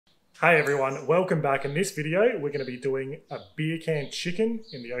Hey everyone, welcome back. In this video, we're going to be doing a beer can chicken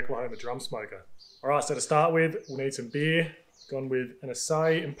in the Oklahoma drum smoker. Alright, so to start with, we'll need some beer. Gone with an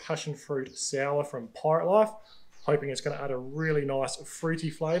acai and passion fruit sour from Pirate Life. Hoping it's going to add a really nice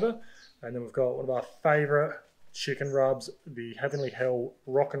fruity flavour. And then we've got one of our favourite chicken rubs, the Heavenly Hell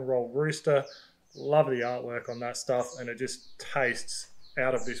Rock and Roll Rooster. Love the artwork on that stuff, and it just tastes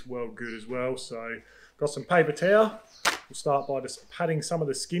out of this world good as well. So, got some paper towel. We'll start by just patting some of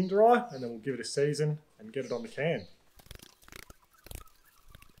the skin dry, and then we'll give it a season and get it on the can.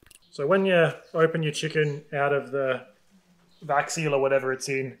 So when you open your chicken out of the vac seal or whatever it's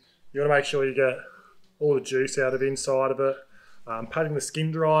in, you want to make sure you get all the juice out of inside of it. Patting the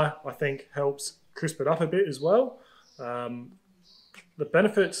skin dry, I think, helps crisp it up a bit as well. The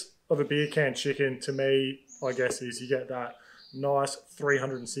benefits of a beer can chicken, to me, I guess, is you get that nice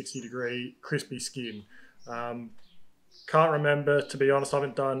 360-degree crispy skin. Can't remember, to be honest, I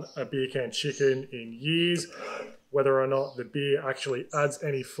haven't done a beer can chicken in years, whether or not the beer actually adds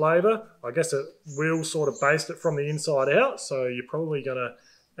any flavour. I guess it will sort of baste it from the inside out, so you're probably going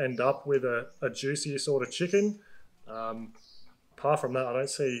to end up with a juicier sort of chicken. Apart from that, I don't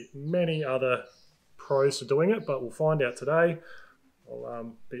see many other pros to doing it, but we'll find out today.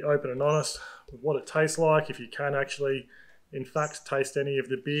 I'll be open and honest with what it tastes like, if you can actually, in fact, taste any of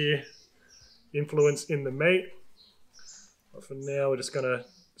the beer influence in the meat. But for now, we're just going to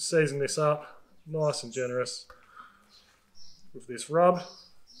season this up nice and generous with this rub.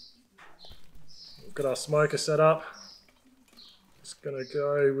 We've got our smoker set up. Just going to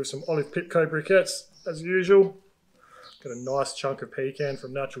go with some olive Pipco briquettes as usual. Got a nice chunk of pecan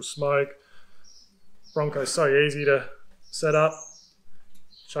from Natural Smoke. Bronco's so easy to set up.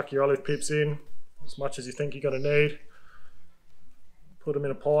 Chuck your olive pips in as much as you think you're going to need. Put them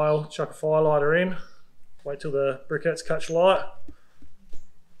in a pile, chuck a firelighter in. Wait till the briquettes catch light,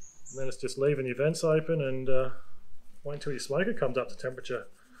 and then it's just leaving your vents open and wait until your smoker comes up to temperature.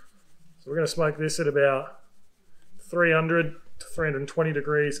 So we're going to smoke this at about 300 to 320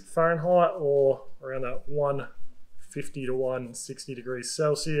 degrees Fahrenheit, or around that 150 to 160 degrees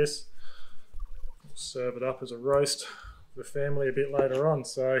Celsius. We'll serve it up as a roast for the family a bit later on,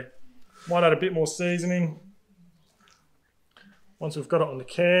 so might add a bit more seasoning once we've got it on the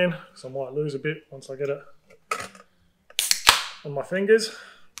can, so I might lose a bit once I get it on my fingers.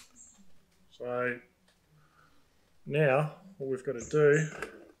 So now all we've got to do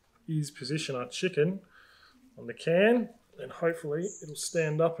is position our chicken on the can, and hopefully it'll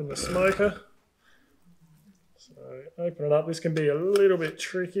stand up in the smoker. So open it up. This can be a little bit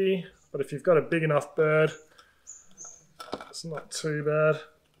tricky, but if you've got a big enough bird, it's not too bad.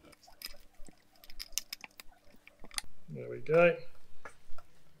 There we go.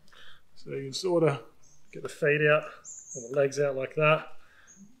 So you can sort of get the feet out or the legs out like that.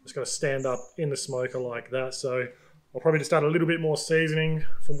 Just got to stand up in the smoker like that. So I'll probably just add a little bit more seasoning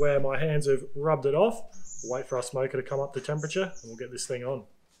from where my hands have rubbed it off. We'll wait for our smoker to come up to temperature and we'll get this thing on.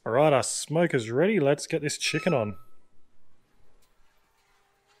 All right, our smoker's ready. Let's get this chicken on.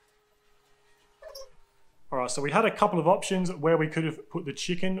 Alright, so we had a couple of options where we could have put the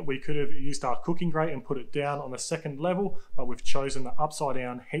chicken. We could have used our cooking grate and put it down on the second level, but we've chosen the upside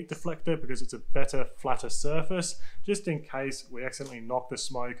down heat deflector because it's a better, flatter surface, just in case we accidentally knock the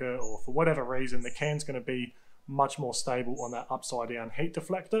smoker or for whatever reason, the can's going to be much more stable on that upside down heat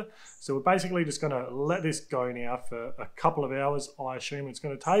deflector. So we're basically just going to let this go now for a couple of hours, I assume it's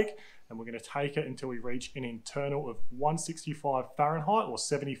going to take, and we're going to take it until we reach an internal of 165 Fahrenheit or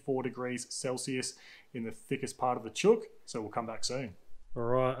 74 degrees Celsius in the thickest part of the chook. So we'll come back soon. All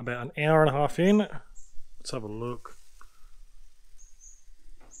right, about an hour and a half in. Let's have a look.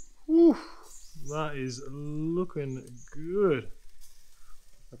 Whew, that is looking good.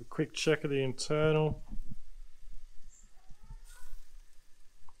 Have a quick check of the internal.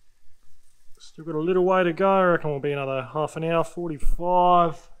 Still got a little way to go. I reckon we'll be another half an hour,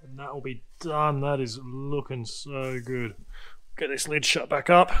 45, and that will be done. That is looking so good. Get this lid shut back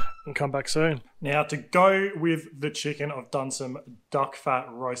up and come back soon. Now, to go with the chicken, I've done some duck fat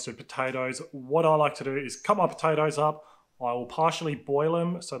roasted potatoes. What I like to do is cut my potatoes up. I will partially boil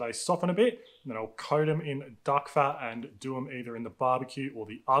them so they soften a bit, and then I'll coat them in duck fat and do them either in the barbecue or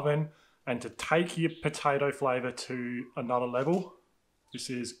the oven. And to take your potato flavour to another level, this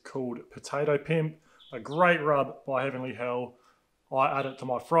is called Potato Pimp, a great rub by Heavenly Hell. I add it to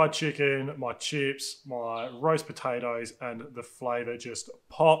my fried chicken, my chips, my roast potatoes, and the flavour just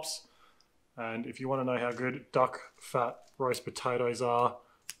pops. And if you want to know how good duck fat roast potatoes are,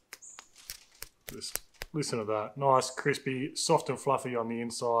 just listen to that. Nice, crispy, soft and fluffy on the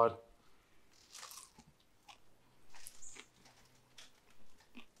inside.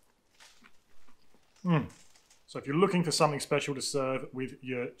 So if you're looking for something special to serve with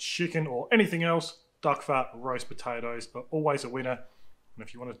your chicken or anything else, duck fat, roast potatoes are always a winner. And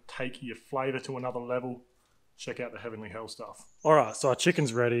if you want to take your flavour to another level, check out the Heavenly Hell stuff. All right, so our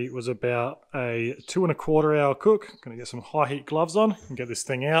chicken's ready. It was about a 2¼ hour cook. Gonna get some high heat gloves on and get this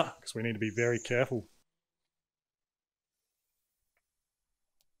thing out because we need to be very careful.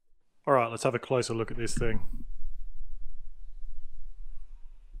 All right, let's have a closer look at this thing.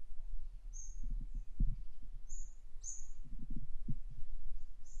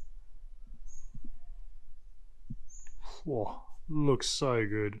 Whoa, looks so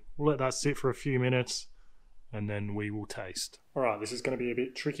good. We'll let that sit for a few minutes and then we will taste. All right, this is going to be a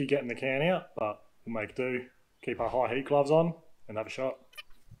bit tricky getting the can out, but we'll make do. Keep our high heat gloves on and have a shot.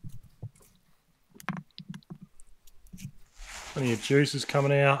 Plenty of juices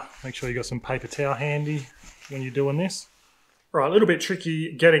coming out. Make sure you got some paper towel handy when you're doing this. All right, a little bit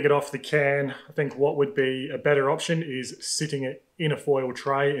tricky getting it off the can. I think what would be a better option is sitting it in a foil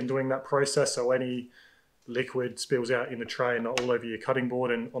tray and doing that process so any liquid spills out in the tray and not all over your cutting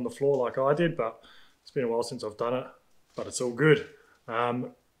board and on the floor like I did, but it's been a while since I've done it, but it's all good.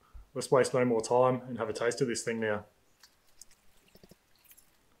 Let's waste no more time and have a taste of this thing now.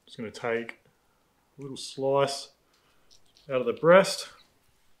 Just going to take a little slice out of the breast.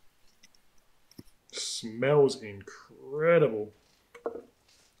 Smells incredible.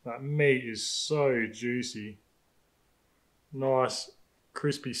 That meat is so juicy. Nice,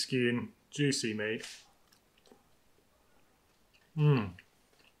 crispy skin, juicy meat.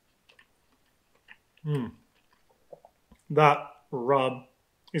 That rub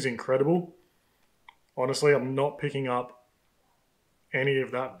is incredible. Honestly, I'm not picking up any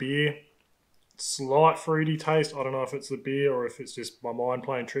of that beer. Slight fruity taste. I don't know if it's the beer or if it's just my mind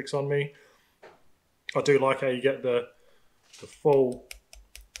playing tricks on me. I do like how you get the full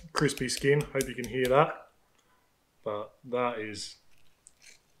crispy skin. Hope you can hear that. But that is...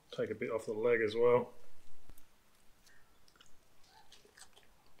 Take a bit off the leg as well.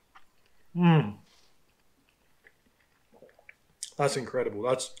 That's incredible.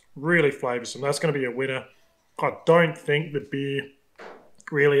 That's really flavoursome. That's going to be a winner. I don't think the beer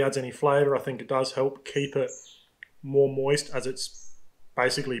really adds any flavour. I think it does help keep it more moist as it's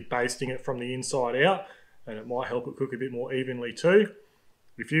basically basting it from the inside out, and it might help it cook a bit more evenly too.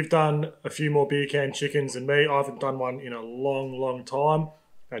 If you've done a few more beer can chickens than me, I haven't done one in a long time,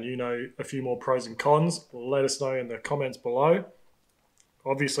 and you know a few more pros and cons, let us know in the comments below.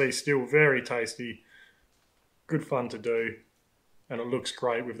 Obviously still very tasty, good fun to do, and it looks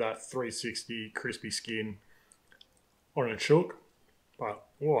great with that 360 crispy skin on a chook. But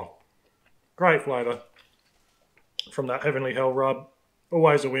whoa, great flavour from that Heavenly Hell rub.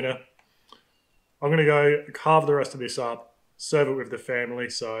 Always a winner. I'm going to go carve the rest of this up, serve it with the family.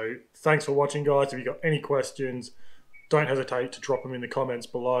 So thanks for watching, guys. If you've got any questions, don't hesitate to drop them in the comments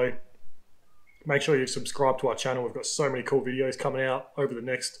below. Make sure you've subscribed to our channel. We've got so many cool videos coming out over the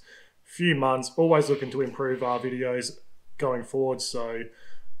next few months. Always looking to improve our videos going forward. So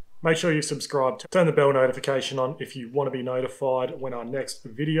make sure you've subscribed. Turn the bell notification on if you want to be notified when our next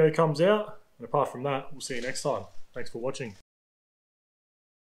video comes out. And apart from that, we'll see you next time. Thanks for watching.